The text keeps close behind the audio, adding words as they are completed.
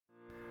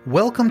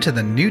Welcome to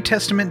the New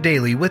Testament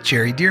Daily with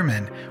Jerry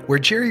Dearman, where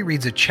Jerry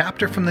reads a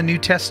chapter from the New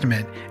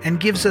Testament and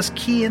gives us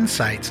key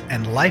insights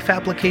and life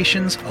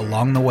applications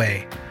along the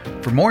way.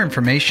 For more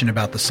information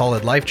about the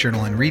Solid Life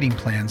Journal and reading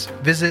plans,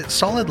 visit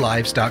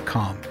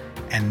solidlives.com.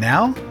 And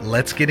now,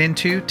 let's get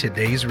into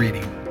today's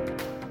reading.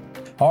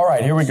 All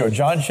right, here we go.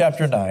 John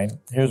chapter 9.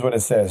 Here's what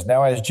it says.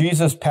 Now, as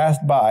Jesus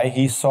passed by,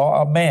 he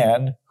saw a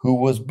man who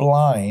was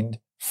blind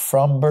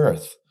from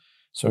birth.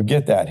 So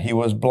get that. He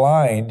was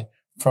blind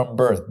from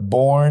birth,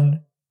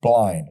 born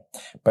blind.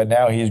 But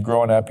now he's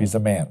grown up, he's a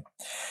man.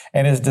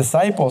 And his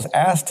disciples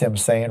asked him,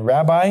 saying,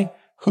 Rabbi,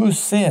 who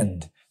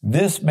sinned,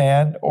 this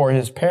man or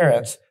his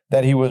parents,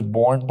 that he was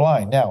born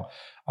blind? Now,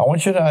 I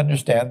want you to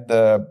understand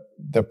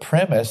the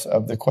premise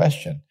of the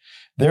question.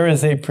 There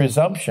is a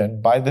presumption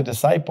by the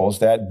disciples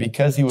that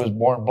because he was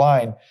born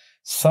blind,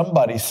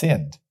 somebody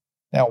sinned.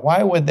 Now,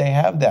 why would they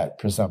have that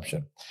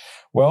presumption?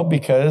 Well,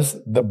 because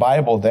the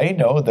Bible they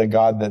know, the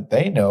God that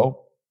they know,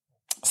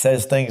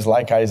 says things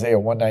like Isaiah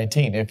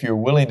 119, if you're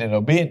willing and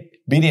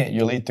obedient,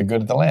 you'll eat the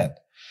good of the land.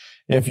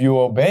 If you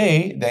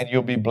obey, then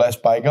you'll be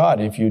blessed by God.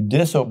 If you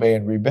disobey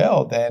and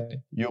rebel,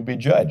 then you'll be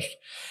judged.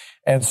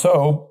 And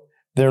so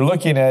they're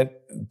looking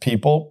at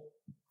people,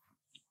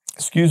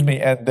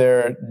 and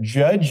they're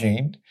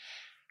judging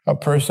a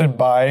person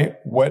by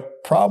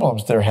what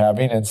problems they're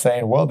having and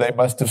saying, well, they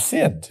must have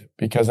sinned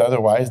because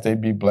otherwise they'd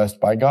be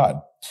blessed by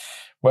God.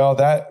 Well,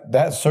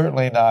 that's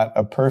certainly not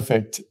a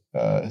perfect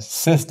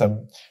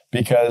system,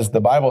 because the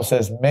Bible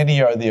says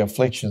many are the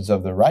afflictions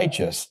of the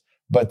righteous,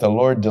 but the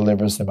Lord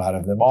delivers them out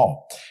of them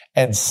all.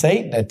 And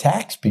Satan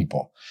attacks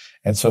people.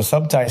 And so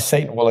sometimes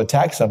Satan will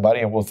attack somebody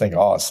and we'll think,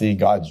 oh, see,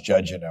 God's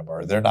judging them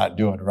or they're not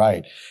doing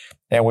right.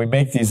 And we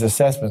make these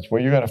assessments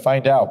where you're going to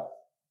find out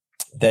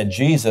that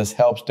Jesus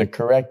helps to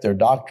correct their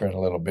doctrine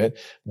a little bit.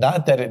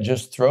 Not that it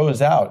just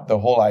throws out the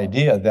whole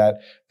idea that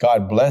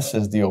God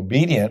blesses the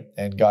obedient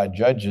and God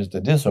judges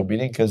the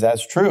disobedient, because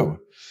that's true.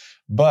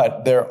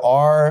 But there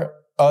are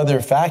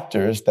other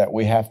factors that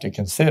we have to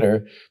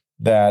consider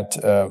that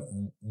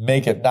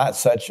make it not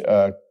such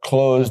a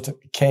closed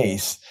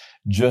case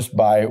just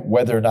by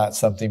whether or not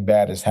something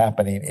bad is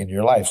happening in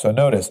your life. So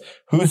notice,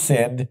 who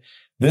sinned,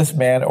 this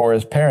man or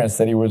his parents,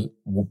 that he was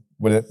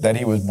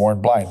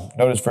born blind?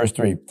 Notice verse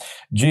 3.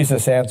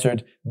 Jesus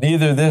answered,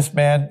 neither this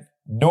man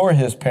nor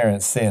his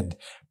parents sinned,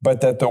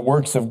 but that the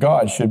works of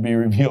God should be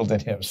revealed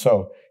in him.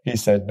 So he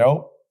said,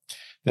 no.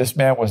 This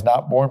man was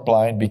not born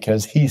blind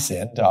because he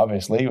sinned.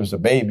 Obviously, he was a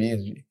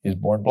baby. He's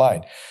born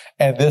blind.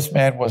 And this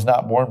man was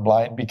not born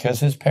blind because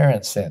his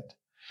parents sinned.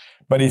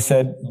 But he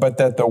said, but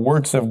that the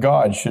works of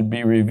God should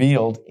be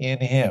revealed in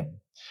him.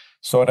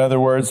 So in other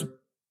words,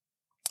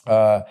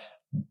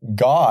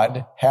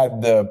 God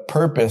had the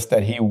purpose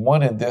that he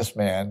wanted this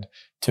man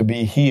to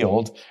be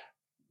healed,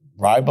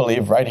 I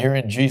believe, right here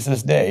in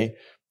Jesus' day.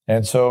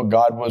 And so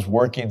God was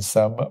working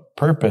some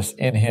purpose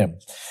in him.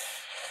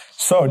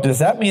 So does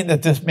that mean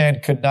that this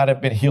man could not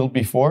have been healed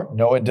before?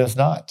 No, it does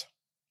not.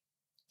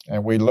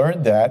 And we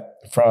learned that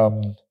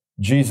from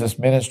Jesus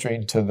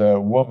ministering to the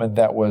woman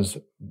that was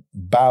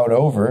bowed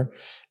over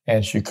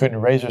and she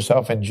couldn't raise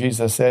herself. And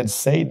Jesus said,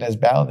 Satan has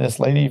bound this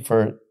lady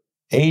for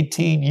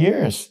 18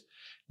 years.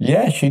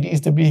 Yeah, she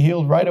needs to be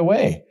healed right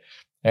away.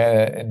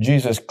 And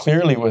Jesus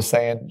clearly was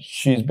saying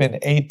she's been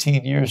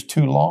 18 years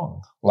too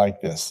long like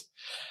this.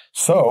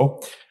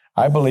 So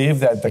I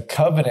believe that the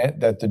covenant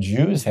that the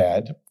Jews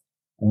had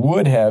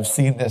would have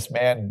seen this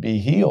man be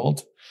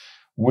healed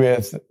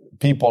with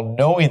people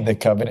knowing the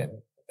covenant,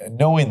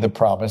 knowing the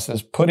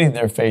promises, putting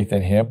their faith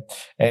in him.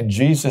 And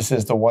Jesus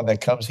is the one that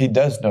comes. He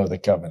does know the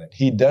covenant.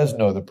 He does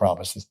know the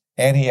promises,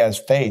 and he has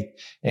faith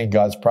in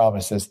God's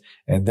promises.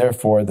 And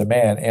therefore the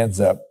man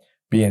ends up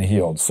being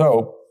healed.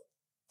 So,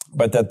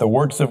 but that the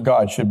works of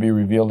God should be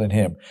revealed in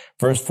him.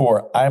 Verse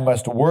 4, I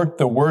must work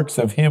the works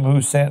of him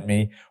who sent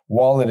me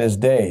while it is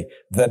day.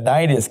 The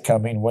night is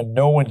coming when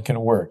no one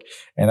can work.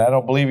 And I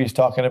don't believe he's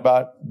talking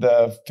about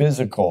the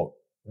physical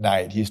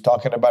night. He's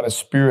talking about a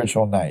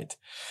spiritual night.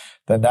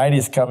 The night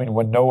is coming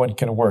when no one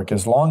can work.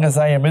 As long as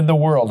I am in the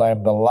world, I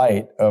am the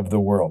light of the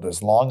world.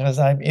 As long as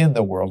I'm in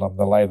the world, I'm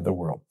the light of the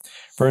world.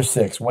 Verse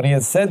 6, when he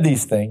had said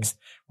these things,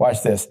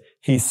 watch this,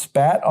 he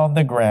spat on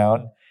the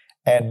ground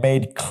and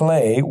made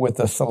clay with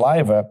the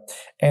saliva,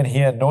 and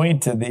he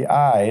anointed the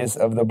eyes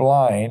of the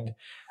blind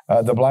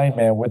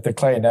man with the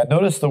clay. Now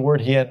notice the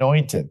word he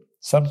anointed.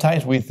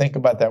 Sometimes we think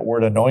about that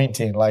word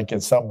anointing like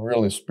it's some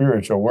really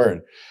spiritual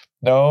word.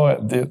 No,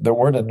 the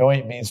word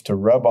anoint means to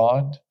rub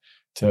on,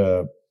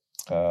 to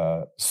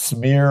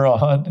smear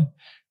on,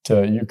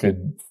 you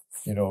could,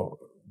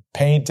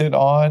 paint it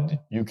on,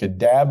 you could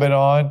dab it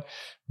on,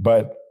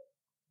 but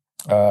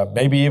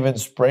maybe even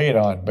spray it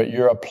on, but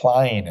you're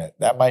applying it.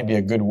 That might be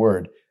a good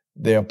word.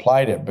 They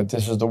applied it, but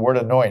this is the word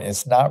anoint.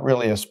 It's not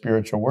really a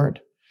spiritual word.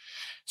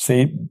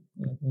 See,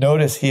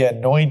 notice he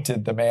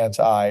anointed the man's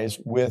eyes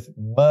with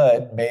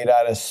mud made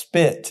out of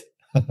spit.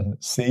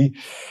 See?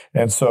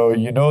 And so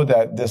you know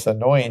that this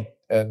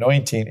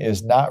anointing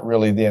is not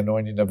really the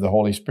anointing of the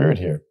Holy Spirit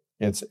here.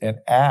 It's an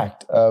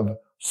act of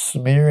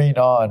smearing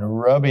on,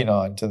 rubbing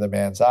on to the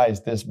man's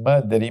eyes this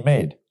mud that he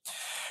made.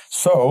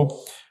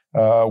 So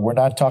we're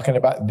not talking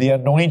about the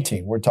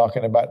anointing. We're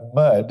talking about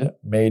mud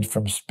made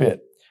from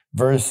spit.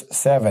 Verse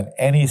 7,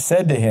 and he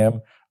said to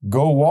him,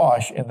 go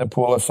wash in the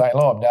pool of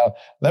Siloam. Now,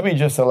 let me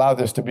just allow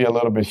this to be a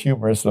little bit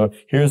humorous. So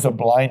here's a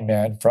blind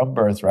man from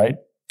birth, right?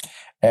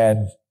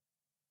 And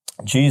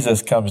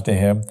Jesus comes to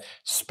him,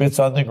 spits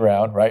on the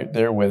ground right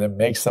there with him,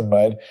 makes some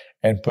mud,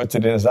 and puts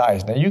it in his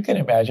eyes. Now, you can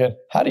imagine,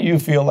 how do you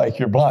feel like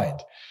you're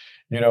blind?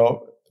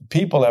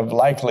 People have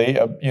likely,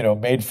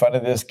 made fun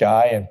of this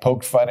guy and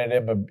poked fun at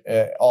him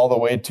all the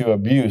way to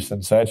abuse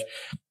and such.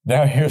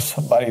 Now here's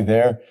somebody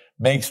there,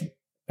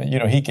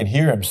 he can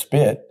hear him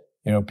spit.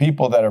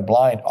 People that are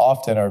blind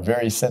often are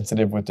very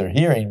sensitive with their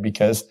hearing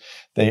because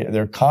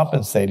they're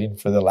compensating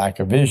for the lack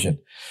of vision.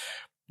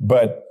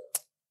 But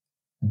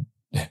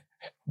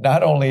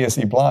not only is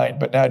he blind,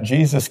 but now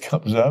Jesus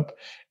comes up,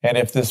 and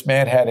if this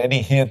man had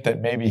any hint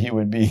that maybe he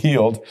would be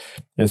healed,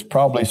 it's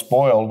probably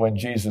spoiled when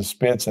Jesus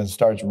spits and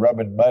starts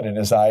rubbing mud in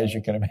his eyes.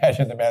 You can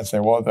imagine the man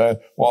saying,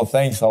 well,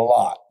 thanks a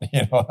lot.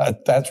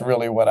 That's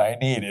really what I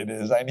needed,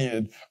 I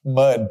needed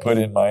mud put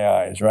in my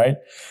eyes, right?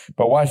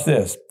 But watch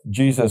this.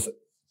 Jesus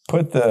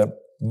put the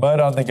mud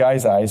on the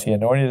guy's eyes. He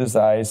anointed his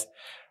eyes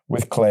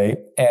with clay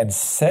and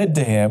said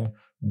to him,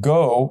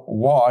 go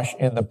wash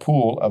in the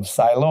pool of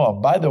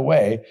Siloam. By the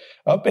way,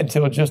 up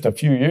until just a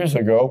few years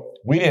ago,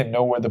 we didn't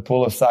know where the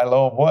pool of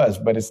Siloam was,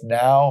 but it's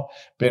now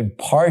been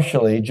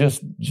partially,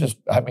 just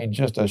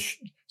a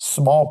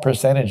small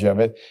percentage of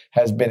it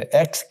has been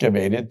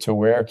excavated to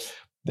where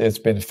it's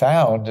been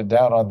found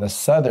down on the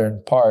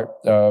southern part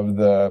of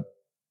the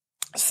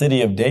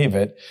city of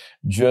David,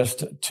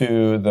 just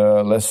to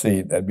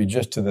that'd be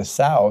just to the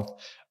south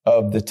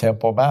of the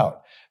Temple Mount.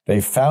 They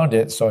found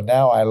it, so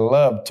now I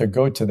love to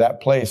go to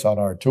that place on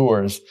our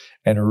tours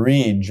and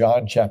read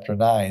John chapter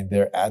 9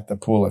 there at the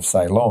pool of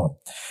Siloam.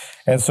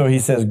 And so he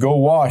says, go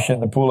wash in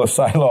the pool of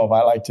Siloam.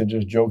 I like to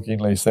just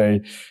jokingly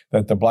say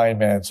that the blind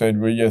man said,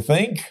 well, you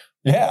think?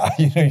 Yeah,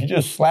 you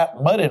just slapped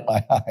mud in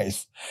my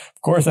eyes.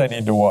 Of course I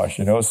need to wash,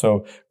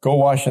 so go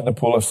wash in the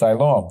pool of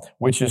Siloam,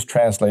 which is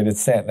translated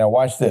sent. Now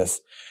watch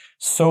this.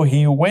 So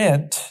he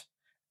went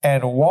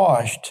and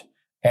washed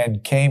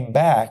and came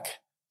back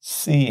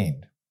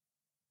seeing.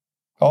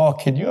 Oh,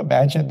 can you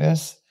imagine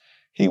this?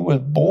 He was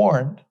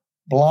born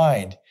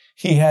blind.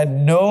 He had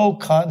no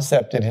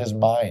concept in his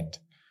mind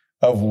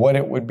of what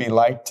it would be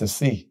like to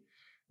see.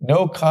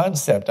 No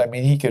concept. I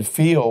mean, he could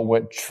feel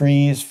what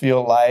trees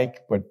feel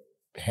like, what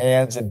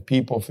hands and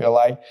people feel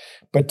like,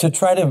 but to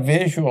try to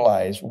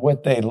visualize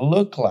what they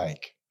look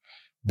like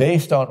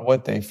based on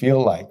what they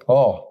feel like.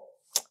 Oh,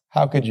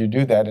 how could you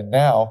do that? And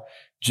now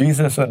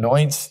Jesus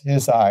anoints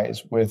his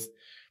eyes with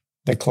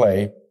the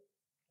clay,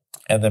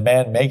 and the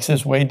man makes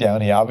his way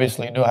down. He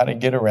obviously knew how to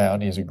get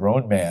around. He's a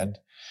grown man.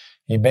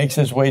 He makes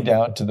his way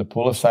down to the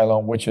pool of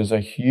Siloam, which is a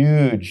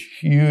huge,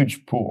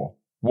 huge pool,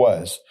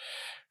 was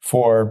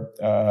for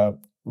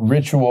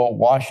ritual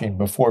washing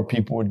before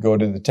people would go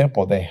to the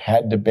temple. They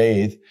had to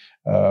bathe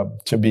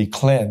to be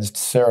cleansed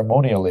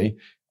ceremonially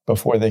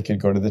before they could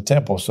go to the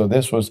temple. So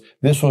this was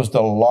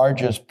the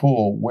largest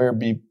pool where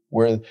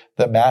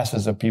the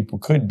masses of people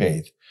could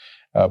bathe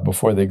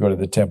before they go to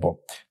the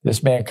temple.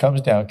 This man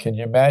comes down. Can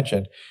you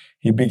imagine?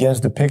 He begins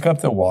to pick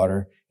up the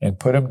water and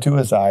put them to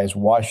his eyes,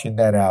 washing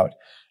that out.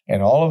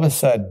 And all of a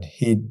sudden,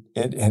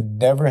 it had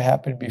never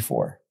happened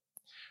before.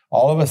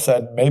 All of a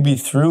sudden, maybe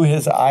through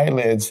his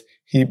eyelids,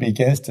 he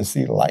begins to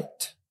see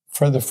light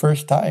for the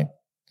first time.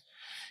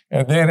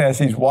 And then as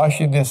he's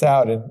washing this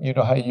out, and you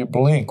know how you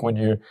blink when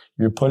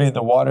you're putting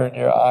the water in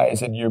your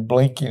eyes and you're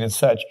blinking and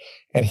such,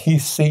 and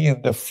he's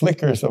seeing the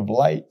flickers of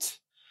light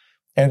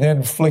and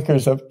then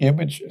flickers of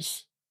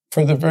images.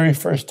 For the very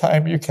first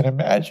time, you can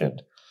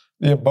imagine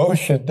the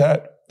emotion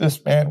that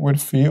this man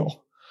would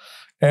feel.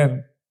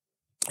 And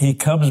he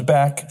comes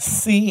back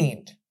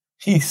seeing.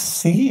 He's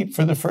seeing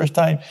for the first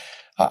time.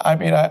 I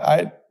mean,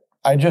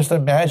 I just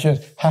imagine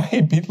how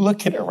he'd be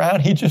looking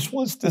around. He just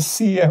wants to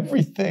see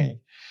everything.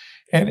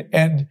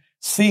 And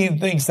seeing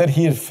things that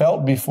he had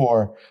felt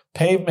before,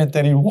 pavement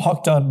that he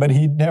walked on, but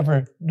he'd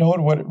never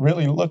known what it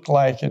really looked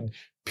like, and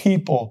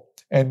people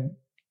and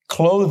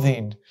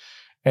clothing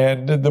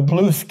and the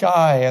blue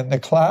sky and the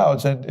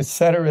clouds and et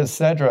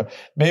cetera,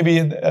 maybe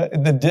in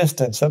the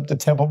distance up the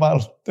Temple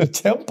Mount, the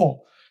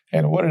temple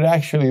and what it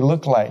actually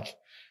looked like.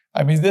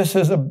 I mean, this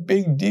is a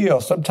big deal.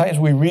 Sometimes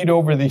we read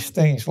over these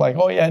things like,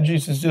 oh yeah,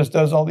 Jesus just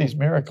does all these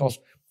miracles.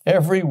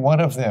 Every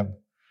one of them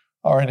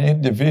are an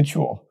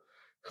individual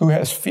who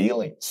has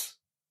feelings,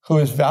 who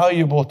is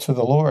valuable to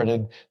the Lord.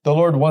 And the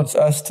Lord wants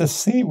us to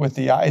see with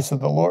the eyes of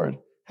the Lord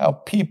how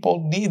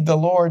people need the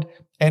Lord,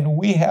 and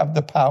we have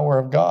the power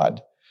of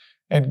God.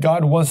 And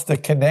God wants the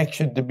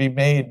connection to be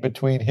made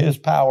between his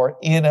power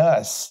in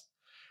us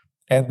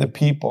and the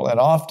people. And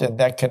often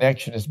that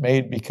connection is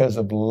made because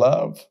of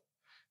love,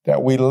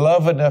 that we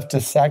love enough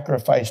to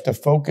sacrifice, to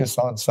focus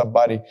on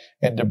somebody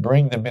and to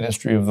bring the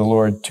ministry of the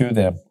Lord to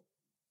them.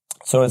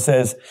 So it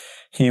says,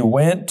 he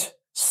went,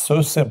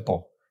 so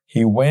simple.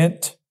 He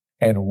went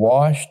and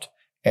washed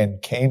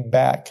and came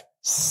back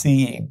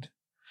seeing.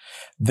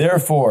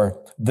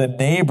 Therefore, the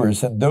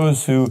neighbors and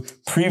those who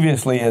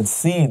previously had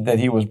seen that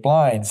he was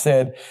blind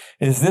said,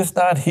 "Is this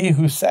not he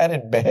who sat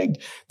and begged?"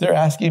 They're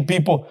asking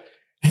people,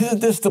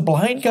 "Isn't this the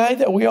blind guy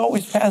that we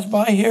always pass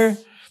by here?"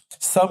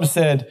 Some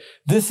said,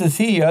 "This is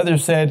he."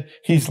 Others said,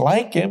 "He's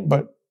like him,"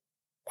 but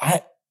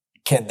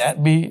can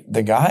that be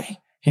the guy?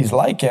 He's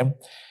like him.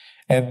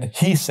 And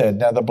he said,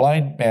 now the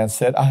blind man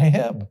said, I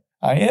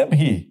am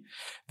he.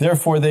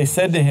 Therefore they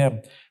said to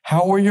him,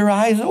 "How were your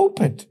eyes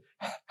opened?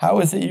 How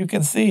is it you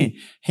can see?"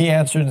 He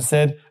answered and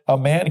said, "A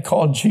man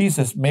called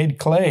Jesus made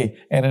clay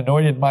and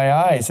anointed my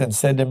eyes and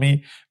said to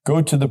me,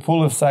 'Go to the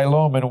pool of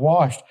Siloam and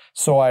wash.'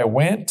 So I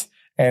went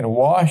and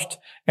washed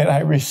and I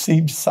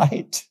received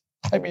sight."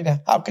 I mean,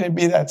 how can it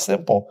be that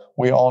simple?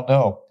 We all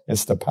know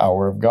it's the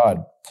power of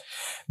God.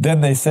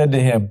 Then they said to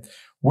him,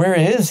 "Where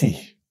is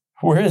he?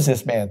 Where is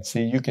this man?"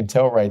 See, you can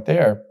tell right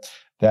there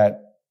that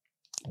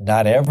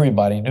not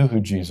everybody knew who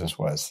Jesus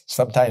was.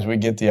 Sometimes we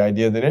get the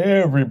idea that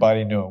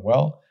everybody knew him.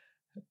 Well,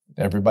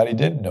 everybody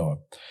didn't know him.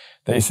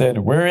 They said,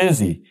 "Where is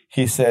he?"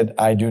 He said,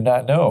 "I do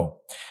not know."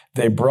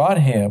 They brought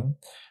him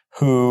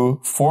who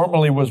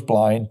formerly was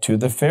blind to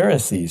the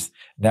Pharisees.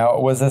 Now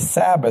it was a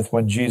Sabbath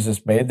when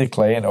Jesus made the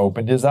clay and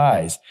opened his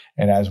eyes.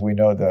 And as we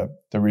know,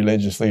 the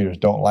religious leaders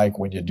don't like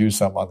when you do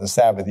something on the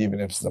Sabbath, even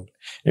if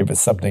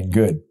it's something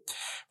good.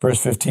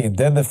 Verse 15,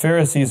 then the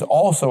Pharisees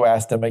also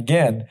asked him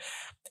again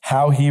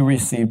how he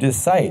received his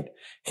sight.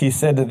 He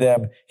said to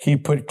them, "He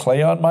put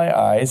clay on my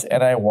eyes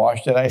and I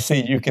washed and I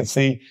see." You can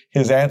see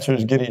his answer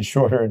is getting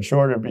shorter and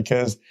shorter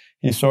because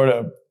he's sort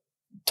of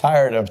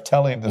tired of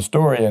telling the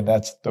story. And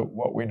that's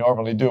what we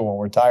normally do when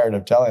we're tired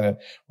of telling it.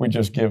 We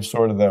just give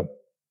sort of the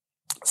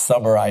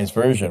summarized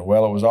version.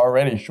 Well, it was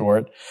already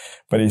short,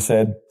 but he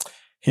said,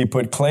 "He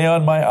put clay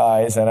on my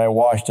eyes and I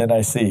washed and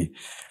I see."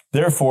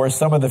 Therefore,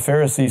 some of the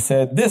Pharisees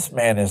said, "This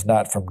man is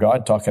not from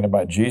God," talking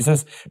about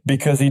Jesus,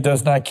 "because he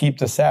does not keep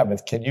the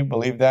Sabbath." Can you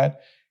believe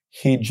that?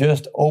 He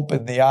just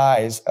opened the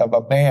eyes of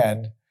a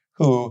man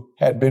who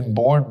had been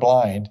born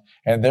blind,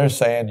 and they're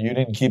saying, "You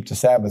didn't keep the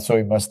Sabbath, so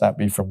he must not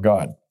be from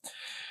God."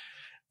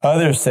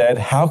 Others said,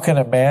 "How can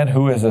a man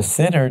who is a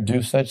sinner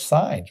do such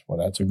signs?" Well,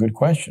 that's a good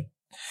question.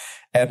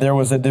 And there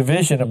was a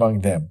division among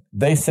them.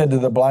 They said to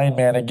the blind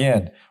man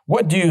again,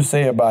 "What do you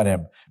say about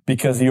him?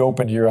 Because he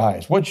opened your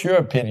eyes. What's your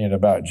opinion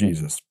about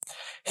Jesus?"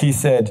 He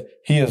said,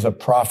 "He is a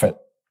prophet."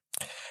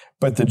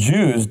 But the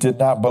Jews did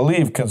not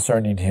believe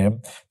concerning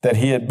him that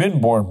he had been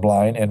born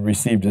blind and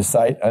received his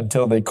sight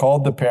until they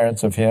called the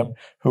parents of him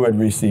who had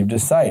received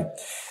his sight.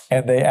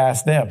 And they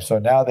asked them. So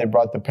now they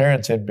brought the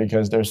parents in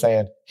because they're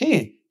saying,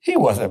 he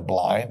wasn't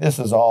blind. This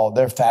is all,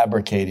 they're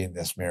fabricating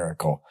this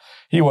miracle.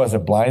 He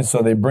wasn't blind.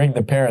 So they bring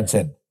the parents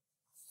in.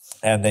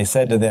 And they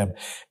said to them,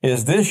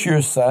 "Is this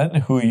your son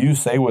who you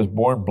say was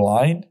born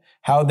blind?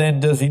 How then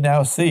does he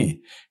now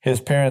see?" His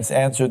parents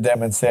answered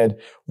them and said,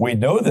 "We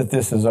know that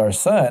this is our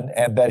son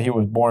and that he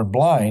was born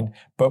blind,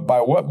 but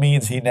by what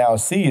means he now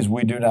sees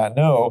we do not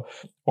know,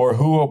 or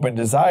who opened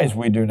his eyes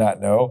we do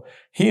not know.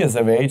 He is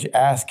of age,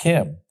 ask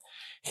him.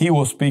 He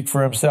will speak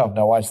for himself."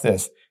 Now watch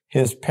this.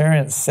 His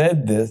parents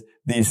said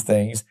these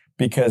things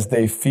because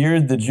they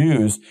feared the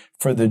Jews,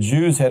 for the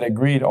Jews had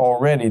agreed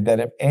already that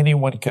if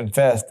anyone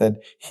confessed that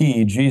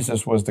he,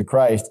 Jesus, was the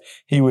Christ,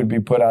 he would be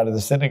put out of the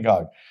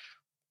synagogue.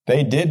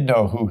 They did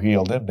know who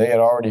healed him. They had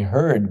already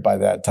heard by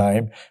that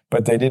time,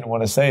 but they didn't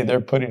want to say they're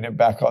putting it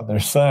back on their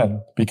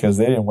son because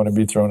they didn't want to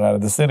be thrown out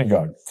of the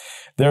synagogue.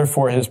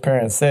 Therefore, his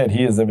parents said,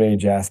 "He is of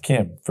age, ask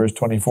him." Verse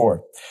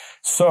 24.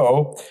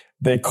 So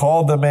they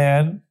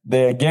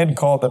again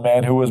called the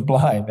man who was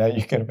blind. Now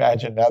you can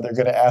imagine now they're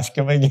going to ask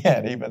him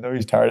again, even though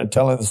he's tired of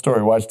telling the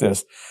story. Watch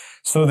this.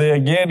 So they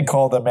again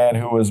called the man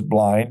who was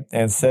blind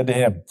and said to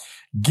him,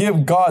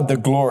 "Give God the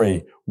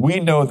glory.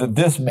 We know that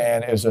this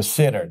man is a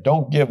sinner."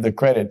 Don't give the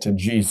credit to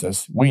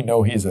Jesus. We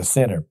know he's a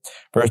sinner.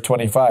 Verse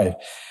 25.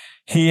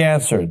 He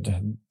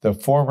answered, the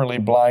formerly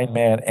blind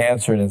man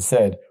answered and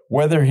said,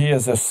 "Whether he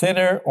is a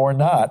sinner or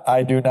not,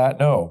 I do not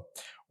know.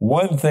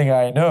 One thing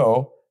I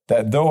know,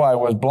 that though I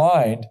was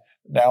blind,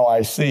 now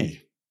I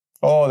see."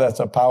 Oh, that's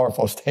a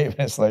powerful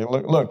statement. It's like,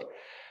 look,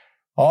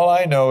 all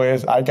I know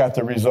is I got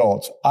the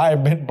results.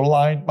 I've been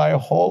blind my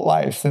whole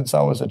life since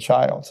I was a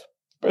child.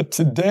 But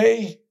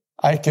today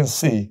I can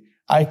see.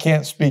 I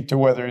can't speak to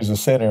whether he's a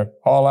sinner.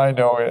 All I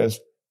know is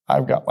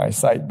I've got my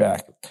sight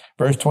back.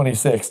 Verse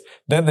 26,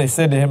 then they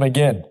said to him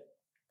again,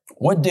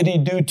 "What did he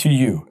do to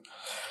you?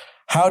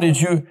 How did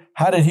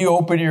he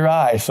open your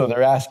eyes?" So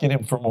they're asking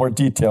him for more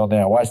detail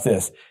now. Watch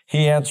this.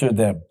 He answered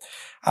them,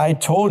 "I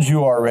told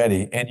you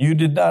already, and you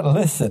did not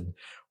listen.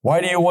 Why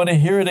do you want to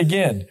hear it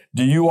again?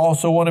 Do you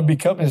also want to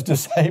become his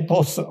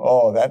disciples?"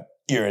 Oh, that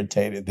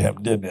irritated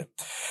them, didn't it?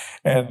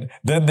 And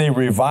then they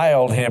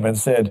reviled him and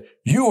said,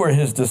 "You are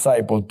his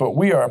disciples, but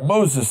we are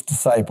Moses'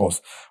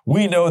 disciples.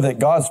 We know that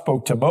God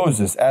spoke to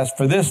Moses. As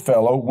for this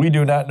fellow, we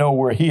do not know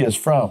where he is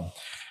from."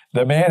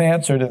 The man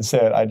answered and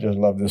said, I just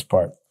love this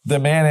part. The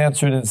man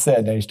answered and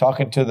said, now he's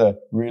talking to the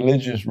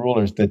religious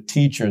rulers, the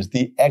teachers,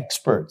 the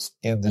experts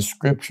in the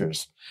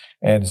scriptures.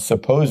 and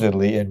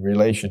supposedly in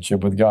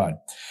relationship with God.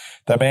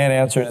 The man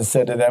answered and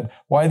said to them,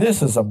 "Why,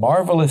 this is a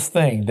marvelous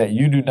thing that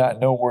you do not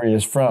know where he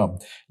is from.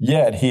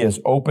 Yet he has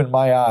opened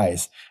my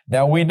eyes.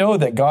 Now we know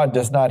that God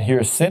does not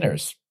hear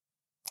sinners."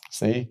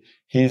 See,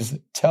 he's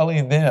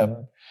telling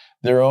them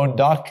their own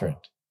doctrine.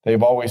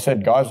 They've always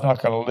said God's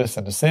not going to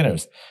listen to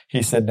sinners.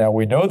 He said, now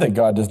we know that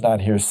God does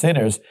not hear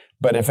sinners,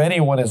 but if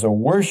anyone is a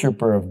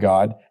worshiper of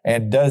God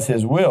and does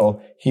his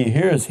will, he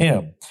hears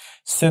him.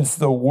 Since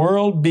the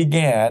world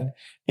began,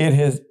 it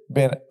has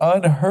been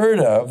unheard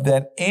of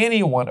that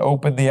anyone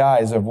opened the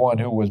eyes of one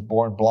who was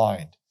born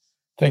blind.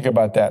 Think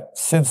about that.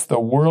 Since the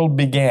world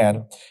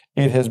began,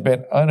 it has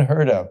been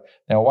unheard of.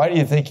 Now, why do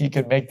you think he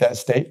could make that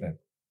statement?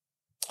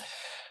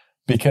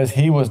 Because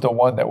he was the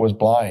one that was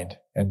blind.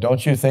 And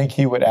don't you think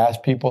he would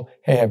ask people,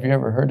 hey, have you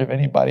ever heard of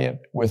anybody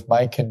with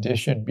my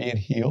condition being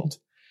healed?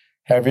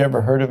 Have you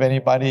ever heard of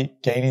anybody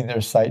gaining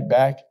their sight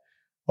back?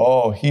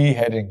 Oh, he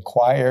had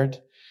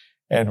inquired.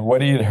 And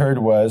what he had heard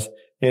was,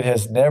 it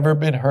has never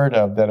been heard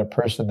of that a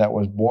person that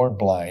was born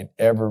blind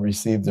ever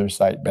received their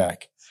sight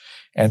back.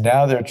 And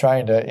now they're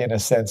trying to, in a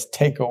sense,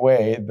 take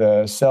away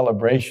the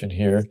celebration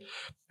here,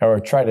 or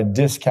try to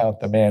discount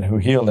the man who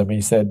healed him.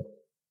 He said,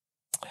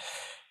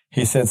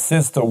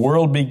 since the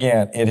world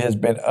began, it has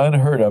been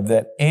unheard of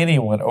that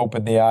anyone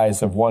opened the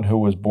eyes of one who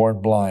was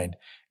born blind.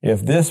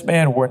 If this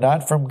man were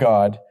not from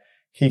God,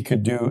 he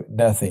could do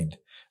nothing.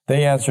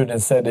 They answered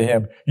and said to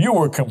him, you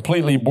were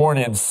completely born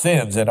in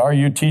sins, and are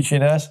you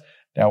teaching us?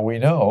 Now we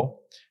know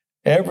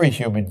every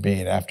human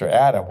being after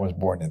Adam was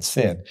born in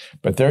sin,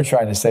 but they're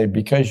trying to say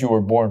because you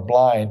were born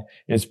blind,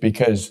 it's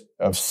because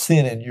of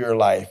sin in your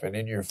life and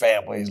in your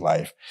family's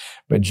life.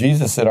 But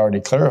Jesus had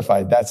already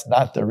clarified that's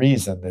not the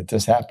reason that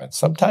this happens.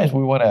 Sometimes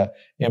we want to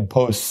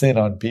impose sin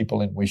on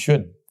people and we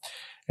shouldn't.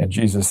 And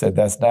Jesus said,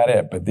 that's not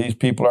it. But these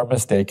people are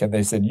mistaken.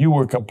 They said, you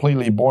were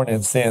completely born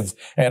in sins,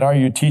 and are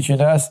you teaching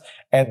us?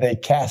 And they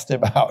cast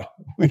him out.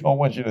 We don't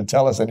want you to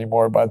tell us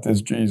anymore about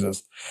this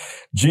Jesus.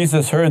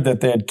 Jesus heard that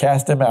they had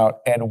cast him out,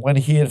 and when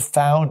he had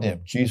found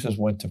him, Jesus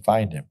went to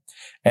find him.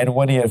 And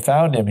when he had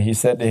found him, he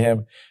said to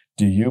him,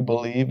 do you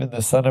believe in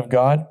the Son of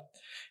God?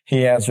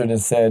 He answered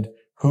and said,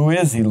 who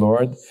is he,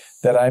 Lord,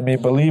 that I may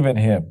believe in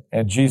him?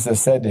 And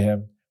Jesus said to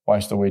him,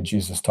 watch the way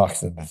Jesus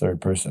talks in the third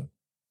person.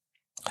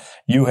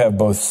 You have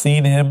both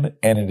seen him,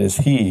 and it is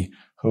he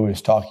who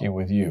is talking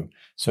with you.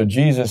 So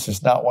Jesus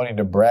is not wanting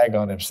to brag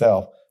on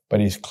himself, but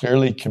he's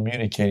clearly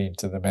communicating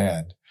to the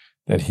man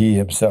that he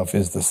himself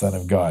is the Son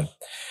of God.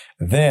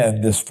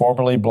 Then this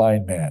formerly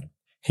blind man,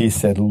 he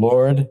said,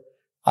 Lord,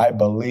 I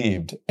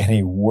believed, and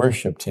he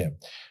worshiped him.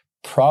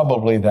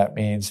 Probably that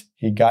means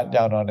he got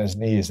down on his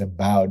knees and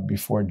bowed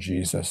before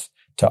Jesus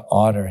to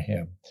honor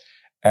him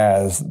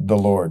as the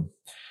Lord.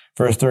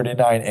 Verse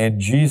 39,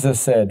 and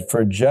Jesus said,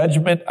 for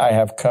judgment I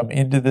have come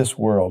into this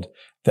world,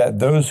 that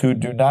those who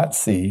do not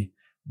see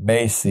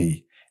may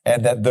see,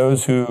 and that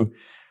those who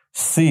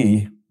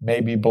see may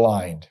be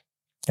blind.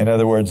 In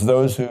other words,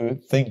 those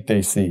who think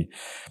they see.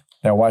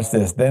 Now watch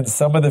this. Then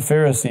some of the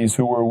Pharisees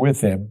who were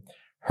with him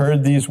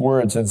heard these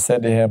words and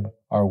said to him,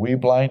 are we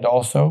blind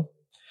also?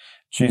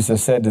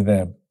 Jesus said to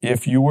them,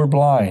 if you were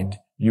blind,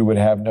 you would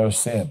have no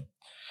sin.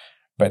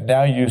 But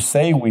now you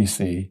say we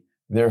see,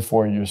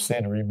 therefore your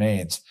sin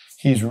remains.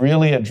 He's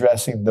really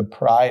addressing the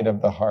pride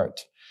of the heart,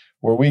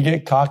 where we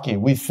get cocky.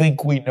 We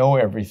think we know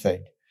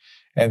everything,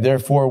 and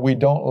therefore we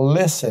don't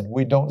listen.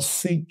 We don't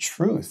seek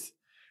truth.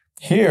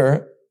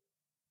 Here,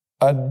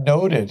 a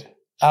noted,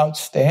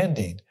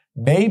 outstanding,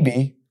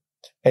 maybe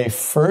a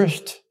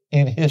first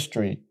in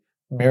history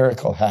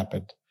miracle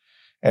happened.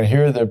 And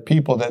here are the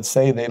people that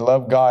say they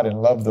love God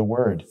and love the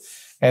Word,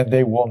 and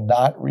they will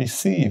not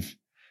receive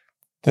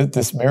that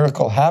this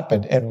miracle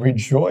happened and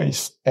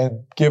rejoice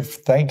and give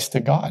thanks to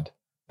God.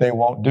 They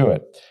won't do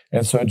it.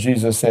 And so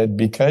Jesus said,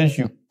 because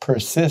you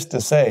persist to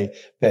say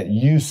that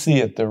you see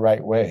it the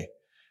right way,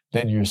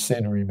 then your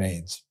sin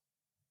remains.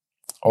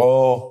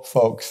 Oh,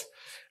 folks,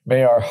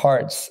 may our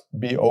hearts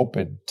be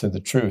open to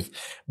the truth.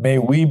 May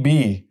we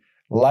be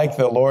like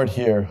the Lord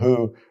here,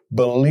 who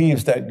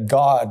believes that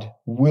God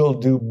will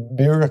do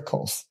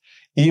miracles,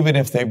 even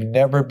if they've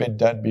never been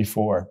done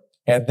before.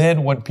 And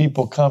then when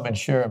people come and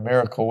share a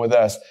miracle with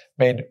us,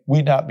 may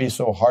we not be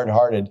so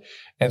hard-hearted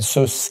and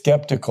so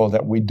skeptical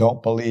that we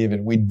don't believe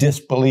and we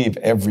disbelieve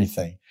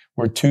everything.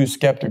 We're too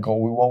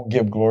skeptical. We won't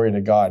give glory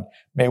to God.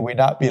 May we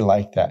not be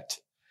like that.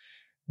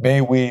 May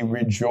we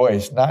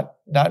rejoice, not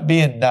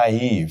being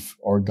naive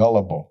or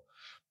gullible.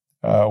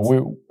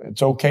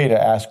 It's okay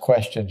to ask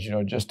questions,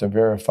 just to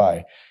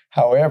verify.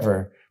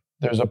 However,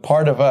 there's a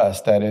part of us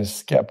that is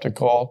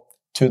skeptical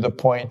to the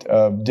point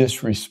of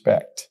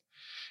disrespect.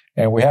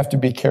 And we have to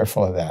be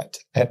careful of that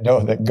and know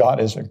that God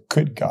is a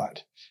good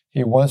God.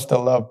 He wants to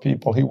love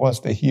people. He wants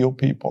to heal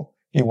people.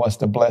 He wants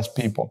to bless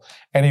people.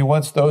 And he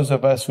wants those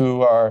of us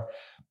who are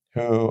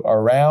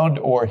around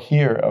or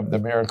hear of the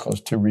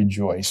miracles to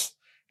rejoice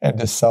and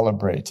to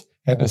celebrate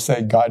and to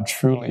say God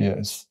truly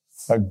is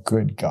a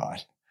good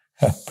God.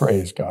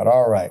 Praise God.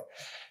 All right.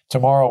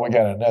 Tomorrow we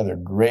got another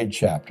great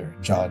chapter,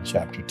 John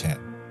chapter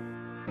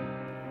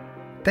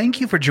 10.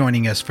 Thank you for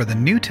joining us for the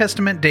New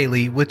Testament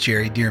Daily with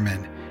Jerry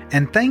Dirmann.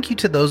 And thank you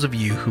to those of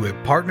you who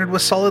have partnered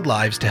with Solid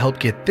Lives to help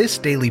get this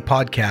daily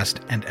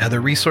podcast and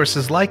other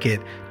resources like it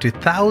to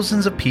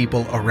thousands of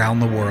people around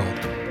the world.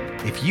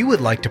 If you would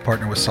like to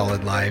partner with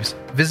Solid Lives,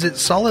 visit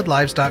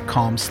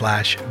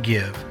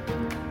solidlives.com/give.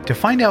 To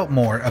find out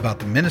more about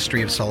the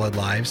ministry of Solid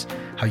Lives,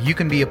 how you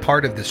can be a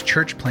part of this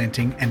church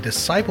planting and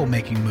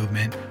disciple-making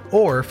movement,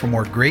 or for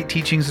more great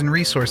teachings and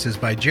resources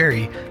by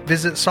Jerry,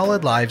 visit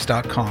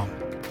solidlives.com.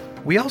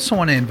 We also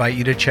want to invite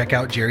you to check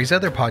out Jerry's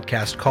other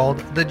podcast called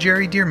The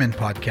Jerry Dirmann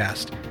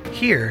Podcast.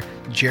 Here,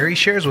 Jerry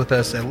shares with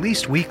us at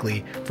least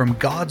weekly from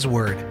God's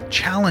Word,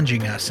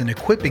 challenging us and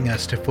equipping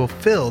us to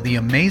fulfill the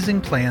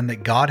amazing plan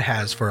that God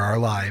has for our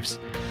lives.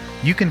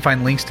 You can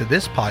find links to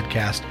this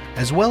podcast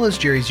as well as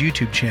Jerry's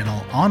YouTube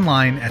channel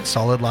online at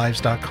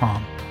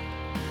solidlives.com.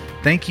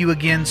 Thank you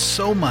again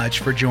so much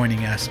for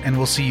joining us, and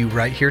we'll see you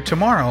right here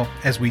tomorrow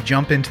as we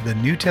jump into the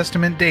New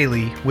Testament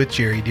Daily with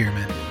Jerry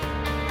Dirmann.